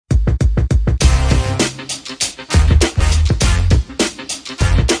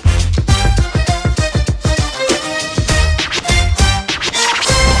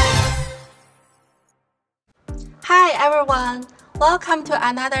Welcome to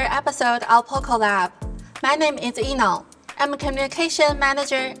another episode of POCO Lab. My name is Yinong. I'm a communication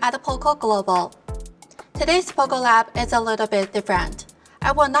manager at POCO Global. Today's POCO Lab is a little bit different.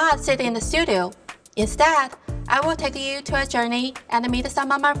 I will not sit in the studio. Instead, I will take you to a journey and meet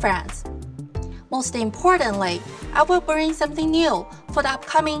some of my friends. Most importantly, I will bring something new for the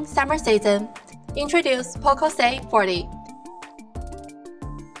upcoming summer season. Introduce POCO C40.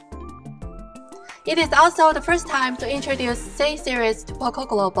 It is also the first time to introduce C series to POCO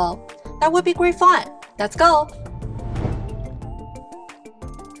Global. That would be great fun. Let's go!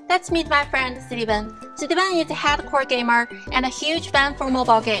 Let's meet my friend Steven. Steven is a hardcore gamer and a huge fan for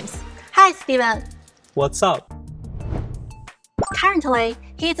mobile games. Hi Steven! What's up? Currently,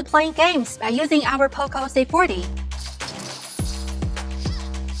 he is playing games by using our POCO C40.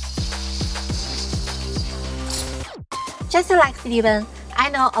 Just like Steven, I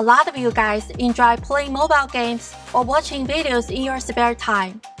know a lot of you guys enjoy playing mobile games or watching videos in your spare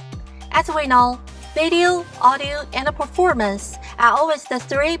time. As we know, video, audio, and performance are always the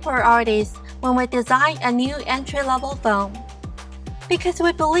three priorities when we design a new entry-level phone. Because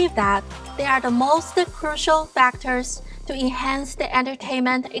we believe that they are the most crucial factors to enhance the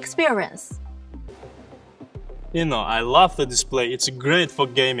entertainment experience. I love the display. It's great for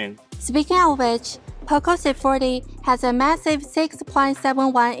gaming. Speaking of which, POCO C40 has a massive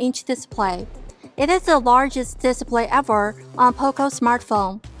 6.71-inch display. It is the largest display ever on POCO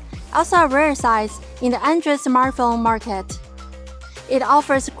smartphone, also a rare size in the Android smartphone market. It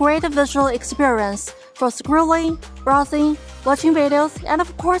offers great visual experience for scrolling, browsing, watching videos, and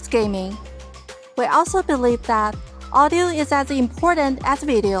of course gaming. We also believe that audio is as important as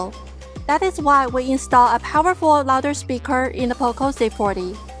video. That is why we install a powerful louder speaker in the POCO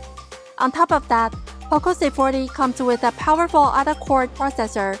C40. On top of that, POCO C40 comes with a powerful octa-core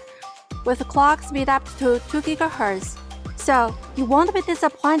processor with clock speed up to 2 GHz. So you won't be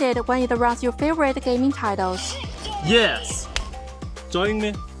disappointed when it runs your favorite gaming titles. Yes! Join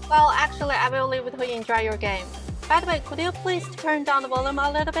me? Well, actually, I will leave it to enjoy your game. By the way, could you please turn down the volume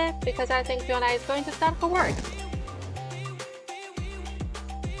a little bit? Because I think Fiona is going to start her work.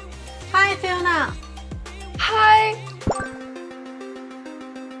 Hi, Fiona! Hi!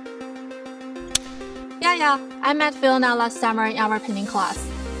 Yeah, I met Fiona last summer in our painting class.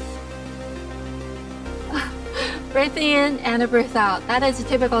 Breathe in and breathe out. That is a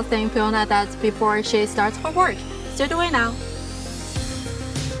typical thing Fiona does before she starts her work. Still doing now.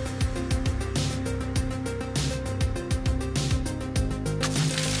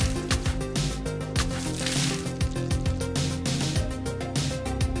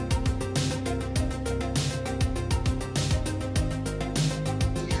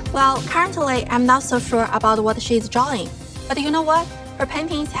 Well, currently, I'm not so sure about what she's drawing. But you know what? Her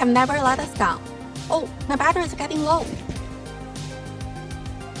paintings have never let us down. Oh, my battery is getting low.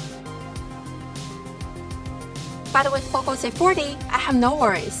 But with POCO C40, I have no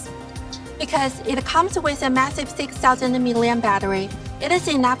worries. Because it comes with a massive 6,000 mAh battery, it is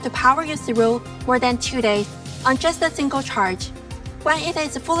enough to power you through more than 2 days on just a single charge. When it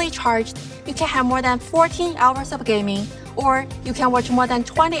is fully charged, you can have more than 14 hours of gaming, or you can watch more than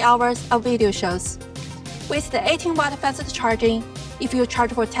 20 hours of video shows. With the 18-watt fast charging, if you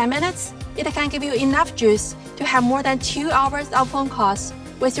charge for 10 minutes, it can give you enough juice to have more than 2 hours of phone calls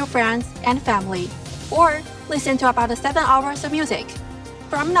with your friends and family, or listen to about 7 hours of music.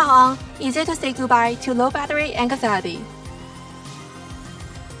 From now on, easy to say goodbye to low battery anxiety.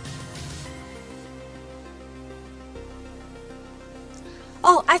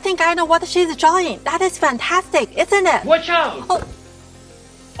 Oh, I think I know what she's drawing. That is fantastic, isn't it? Watch out!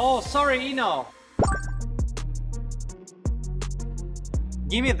 Oh, sorry, Yinong.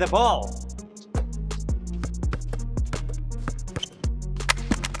 Give me the ball.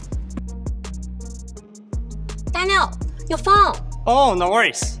 Daniel, your phone. Oh, no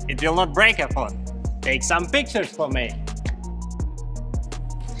worries. It will not break a phone. Take some pictures for me.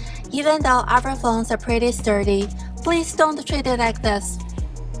 Even though our phones are pretty sturdy, please don't treat it like this.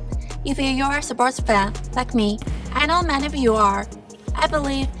 If you're a sports fan, like me, I know many of you are, I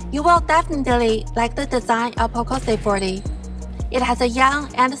believe you will definitely like the design of POCO C40. It has a young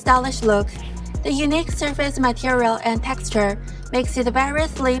and stylish look. The unique surface material and texture makes it very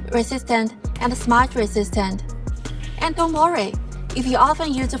sleep-resistant and smudge-resistant. And don't worry, if you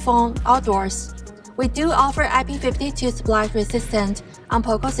often use the phone outdoors, we do offer IP52 splash resistant on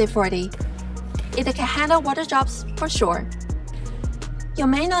POCO C40. It can handle water drops for sure. You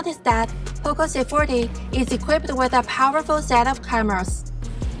may notice that POCO C40 is equipped with a powerful set of cameras.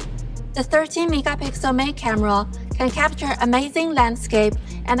 The 13-megapixel main camera can capture amazing landscape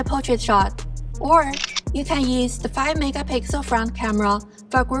and portrait shot, or you can use the 5-megapixel front camera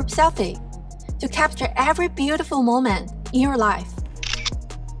for a group selfie to capture every beautiful moment in your life.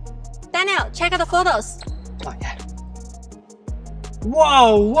 Daniel, check out the photos. Oh, yeah.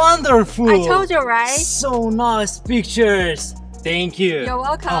 Wow, wonderful! I told you, right? So nice pictures. Thank you. You're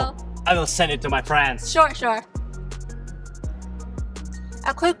welcome. Oh, I will send it to my friends. Sure.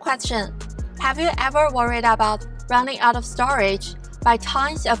 A quick question. Have you ever worried about running out of storage by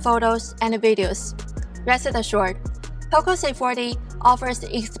tons of photos and videos? Rest assured, POCO C40 offers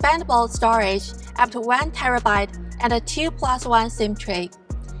expandable storage up to 1 terabyte and a 2+1 SIM tray.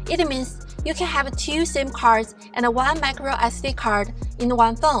 It means you can have 2 SIM cards and 1 micro SD card in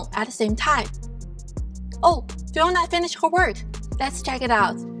one phone at the same time. Oh, Fiona finished her work. Let's check it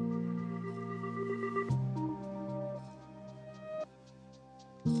out.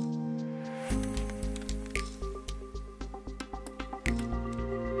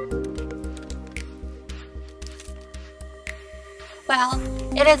 Well,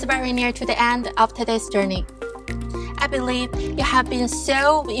 it is very near to the end of today's journey. I believe you have been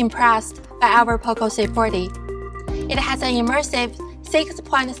so impressed by our POCO C40. It has an immersive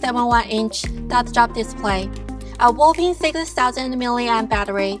 6.71-inch dot-drop display, a whopping 6,000 mAh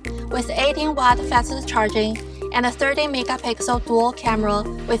battery with 18-watt fast charging, and a 30-megapixel dual camera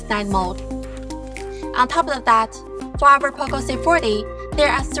with night mode. On top of that, for our POCO C40,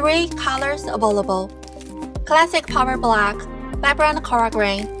 there are 3 colors available: Classic Power Black, Vibrant Coral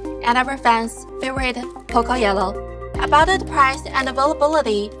Green, and our fans' favorite POCO Yellow. About the price and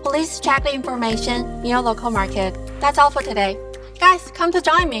availability, please check the information in your local market. That's all for today. Guys, come to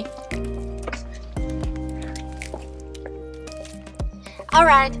join me.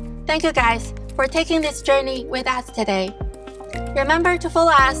 Alright, thank you guys for taking this journey with us today. Remember to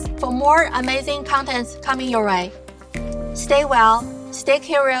follow us for more amazing contents coming your way. Stay well, stay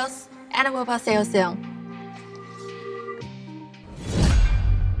curious, and we will see you soon.